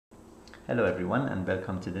Hello everyone and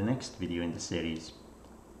welcome to the next video in the series.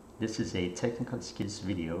 This is a technical skills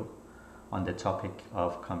video on the topic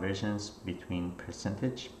of conversions between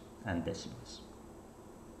percentage and decimals.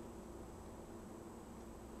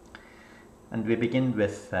 And we begin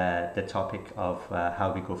with the topic of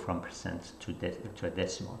how we go from percent to a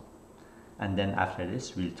decimal. And then after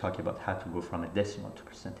this we'll talk about how to go from a decimal to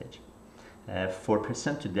percentage. For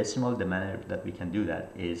percent to decimal, the manner that we can do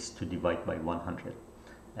that is to divide by 100.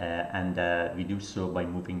 And we do so by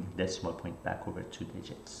moving the decimal point back over 2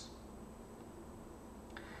 digits.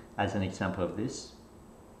 As an example of this,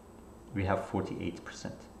 we have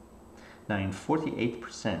 48%. Now in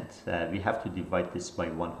 48%, we have to divide this by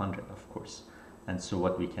 100, of course. And so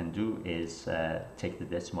what we can do is take the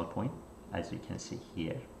decimal point, as you can see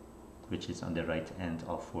here, which is on the right end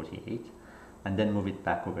of 48, and then move it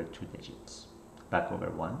back over 2 digits. Back over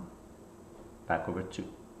 1, back over 2.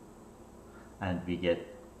 And we get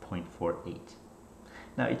 0.48.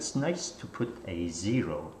 Now it's nice to put a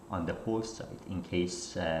 0 on the whole side in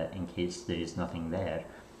case there is nothing there,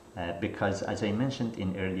 because as I mentioned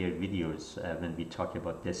in earlier videos when we talk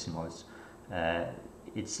about decimals,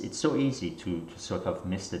 it's so easy to sort of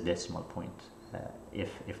miss the decimal point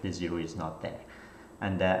if the 0 is not there,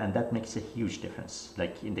 and that makes a huge difference.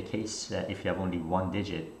 Like in the case if you have only one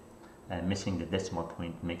digit, missing the decimal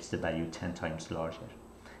point makes the value 10 times larger.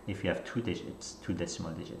 If you have two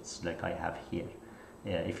decimal digits, like I have here,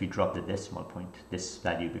 if you drop the decimal point, this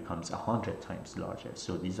value becomes 100 times larger.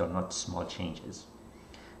 So these are not small changes.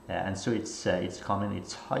 And so it's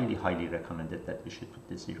highly recommended that we should put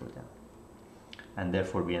the 0 down. And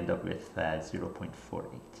therefore we end up with 0.48.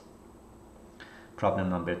 Problem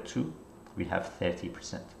number 2, we have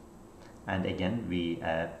 30%. And again, we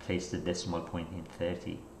place the decimal point in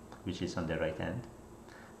 30, which is on the right end,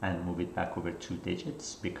 and move it back over 2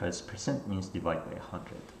 digits, because percent means divide by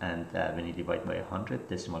 100, and when you divide by 100,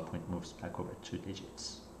 decimal point moves back over 2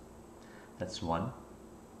 digits. That's 1,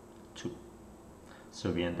 2. So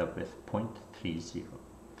we end up with 0.30.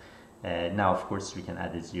 Now of course we can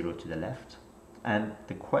add a 0 to the left, and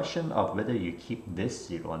the question of whether you keep this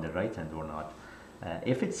 0 on the right hand or not,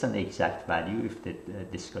 if it's an exact value, if the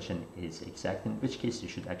discussion is exact, in which case you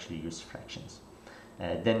should actually use fractions.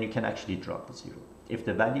 Then you can actually drop the 0. If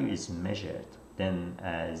the value is measured, then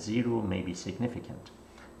 0 may be significant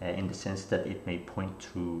in the sense that it may point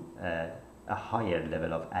to a higher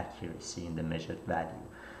level of accuracy in the measured value.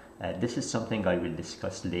 This is something I will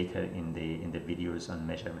discuss later in the videos on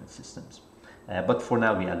measurement systems. But for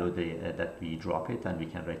now we allow that we drop it, and we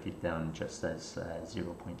can write it down just as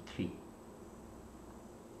 0.3.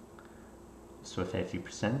 So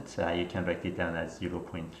 30%, you can write it down as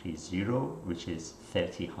 0.30, which is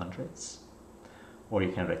 30 hundredths, or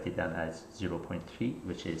you can write it down as 0.3,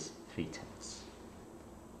 which is 3 tenths.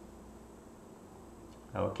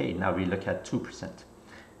 Okay, now we look at 2%.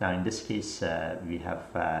 Now in this case, we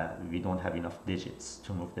don't have enough digits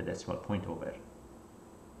to move the decimal point over.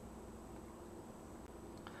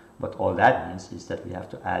 But all that means is that we have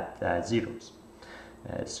to add zeros.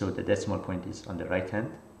 So the decimal point is on the right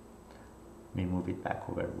hand. We move it back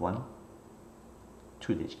over 1,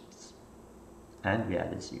 2 digits, and we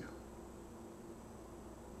add a 0.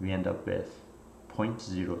 We end up with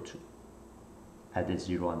 0.02. Add a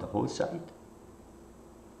 0 on the whole side,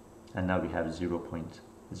 and now we have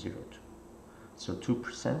 0.02. So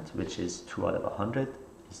 2%, which is 2 out of 100,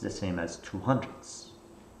 is the same as 2 hundredths.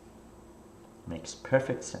 Makes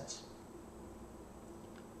perfect sense.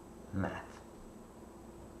 Math.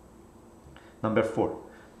 Number 4.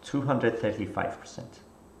 235%.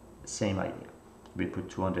 Same idea. We put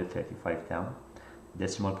 235 down.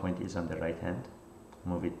 Decimal point is on the right hand.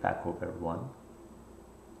 Move it back over 1,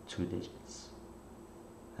 2 digits,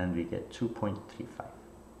 and we get 2.35.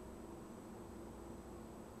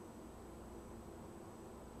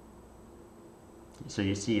 So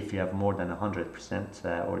you see, if you have more than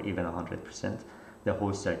 100% or even 100%, the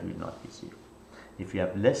whole side will not be 0. If you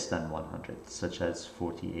have less than 100, such as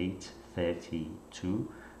 48, 32,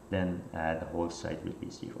 then the whole side will be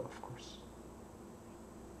 0, of course.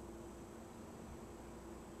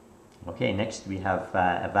 Okay, next we have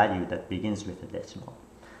a value that begins with a decimal,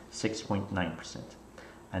 6.9%.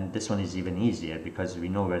 And this one is even easier because we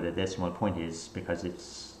know where the decimal point is because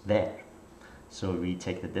it's there. So we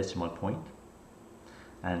take the decimal point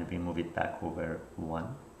and we move it back over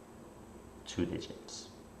 1, 2 digits.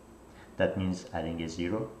 That means adding a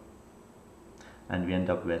 0, and we end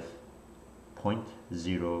up with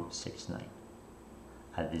 0.069.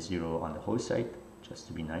 Add the 0 on the whole side just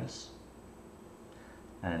to be nice,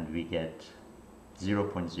 and we get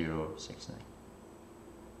 0.069.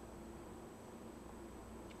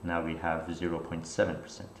 Now we have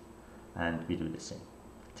 0.7%, and we do the same.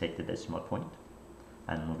 Take the decimal point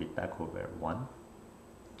and move it back over 1,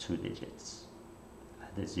 2 digits.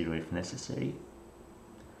 Add a 0 if necessary,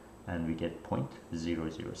 and we get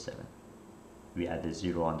 0.007. We add a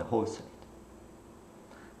 0 on the whole side,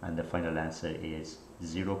 and the final answer is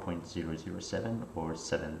 0.007 or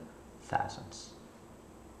 7 thousandths.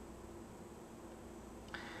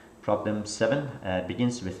 Problem 7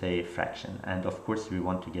 begins with a fraction, and of course we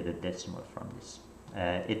want to get a decimal from this.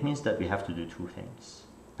 It means that we have to do two things.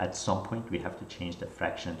 At some point we have to change the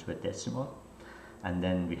fraction to a decimal, and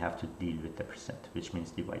then we have to deal with the percent, which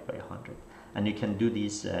means divide by 100. And you can do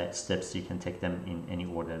these steps, you can take them in any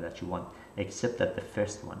order that you want, except that the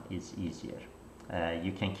first one is easier.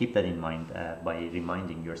 You can keep that in mind by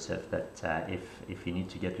reminding yourself that if you need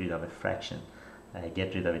to get rid of a fraction,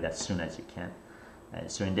 get rid of it as soon as you can.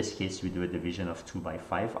 So in this case we do a division of 2 by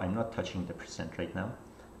 5. I'm not touching the percent right now,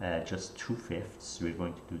 just 2/5. We're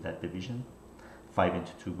going to do that division. 5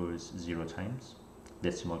 into 2 goes 0 times,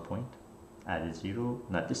 decimal point, add a 0.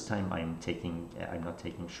 Now this time I'm not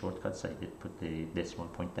taking shortcuts. I did put the decimal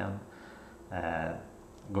point down.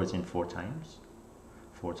 Goes in 4 times.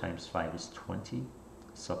 4 times 5 is 20.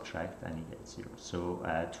 Subtract and you get 0. So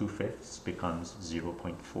 2/5 becomes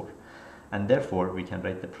 0.4. And therefore we can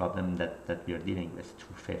write the problem that we are dealing with,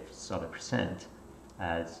 2/5 of a percent,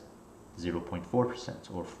 as 0.4%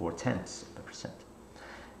 or 4/10 of a percent.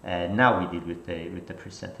 Now we deal with the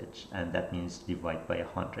percentage, and that means divide by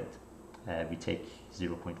 100. We take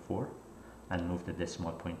 0.4 and move the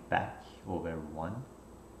decimal point back over 1,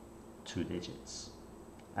 2 digits.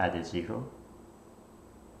 Add a 0,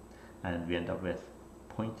 and we end up with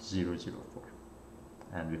 0.004,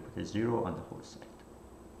 and we put a 0 on the whole side.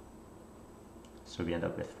 So we end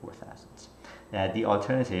up with 4 thousandths. The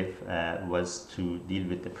alternative was to deal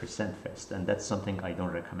with the percent first, and that's something I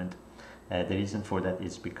don't recommend. The reason for that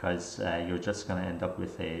is because you're just going to end up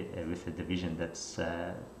with a division that's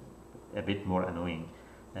a bit more annoying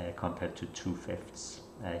compared to 2/5.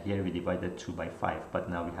 Here we divided 2 by 5, but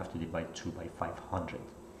now we have to divide 2 by 500.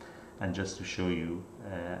 And just to show you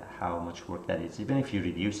how much work that is, even if you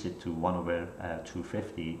reduce it to 1 over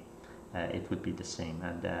 250, it would be the same.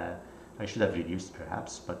 And I should have reduced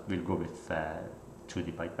perhaps, but we'll go with 2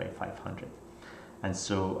 divided by 500. And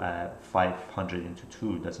so 500 into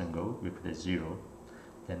 2 doesn't go. We put a 0,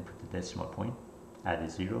 then put the decimal point, add a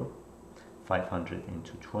 0. 500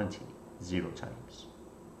 into 20, 0 times.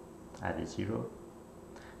 Add a 0.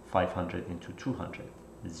 500 into 200,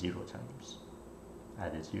 0 times.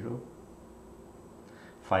 Add a 0.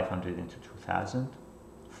 500 into 2000,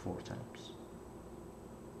 4 times.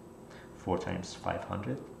 4 times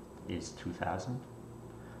 500 is 2000.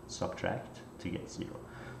 Subtract to get 0.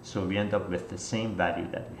 So we end up with the same value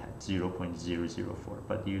that we had, 0.004.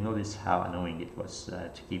 But you notice how annoying it was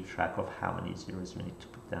to keep track of how many zeros we need to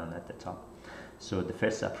put down at the top. So the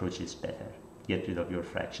first approach is better. Get rid of your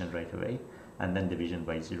fraction right away, and then division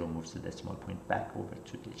by 0 moves the decimal point back over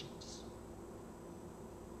 2 digits.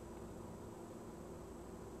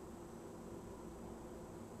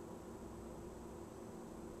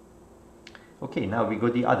 Okay, now we go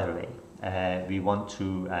the other way. We want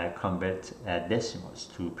to convert decimals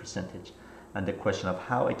to percentage, and the question of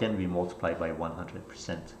how, again, we multiply by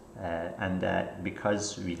 100%, and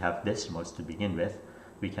because we have decimals to begin with,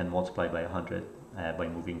 we can multiply by 100 by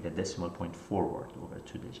moving the decimal point forward over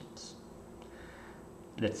 2 digits.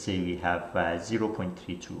 Let's say we have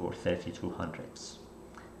 0.32 or 32 hundredths.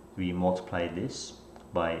 We multiply this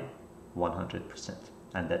by 100%,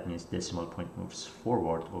 and that means decimal point moves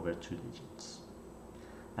forward over 2 digits.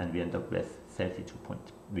 And we end up with 32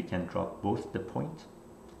 point. We can drop both the point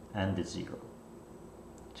and the 0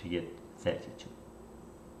 to get 32.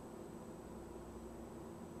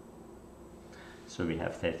 So we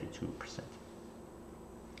have 32%.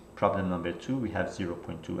 Problem number 2, we have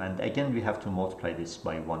 0.2, and again we have to multiply this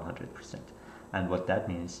by 100%. And what that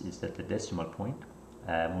means is that the decimal point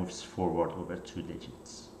moves forward over 2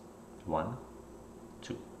 digits. 1,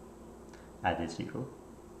 2. Add a 0.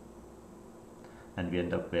 And we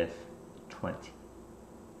end up with 20.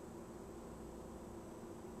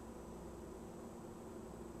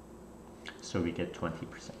 So we get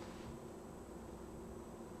 20%.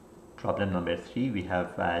 Problem number 3, we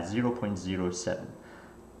have 0.07.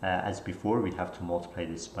 As before, we have to multiply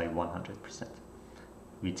this by 100%.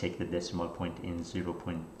 We take the decimal point in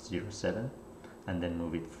 0.07 and then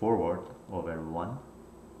move it forward over 1,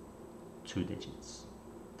 2 digits.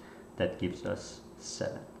 That gives us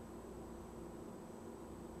 7.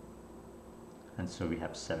 And so we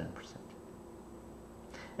have 7%.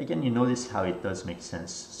 Again, you notice how it does make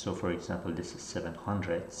sense. So for example, this is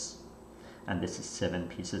 7/100ths, and this is 7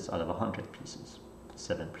 pieces out of 100 pieces,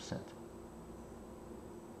 7%.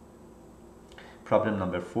 Problem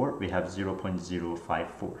number 4, we have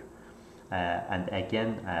 0.054. And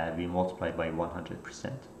again, we multiply by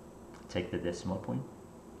 100%. Take the decimal point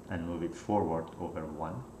and move it forward over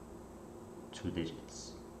 1, 2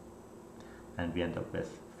 digits. And we end up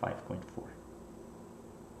with 5.4.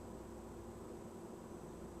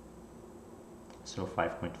 So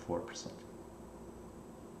 5.4%.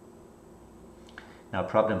 Now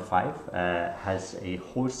problem 5 has a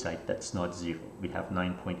whole side that's not 0. We have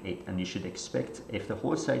 9.8, and you should expect if the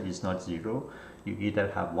whole side is not 0, you either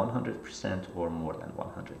have 100% or more than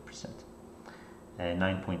 100%.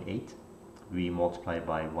 9.8, we multiply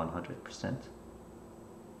by 100%.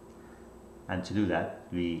 And to do that,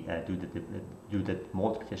 we do the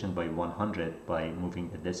multiplication by 100 by moving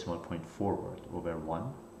the decimal point forward over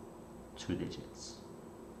 1, 2 digits.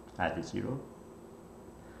 Add a 0,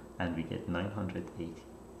 and we get 980.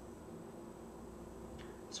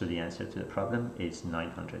 So the answer to the problem is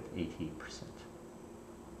 980%.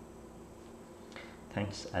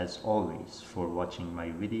 Thanks as always for watching my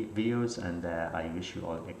videos, and I wish you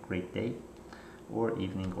all a great day or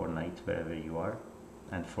evening or night wherever you are.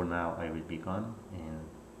 And for now I will be gone in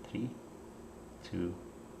 3, 2,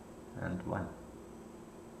 and 1.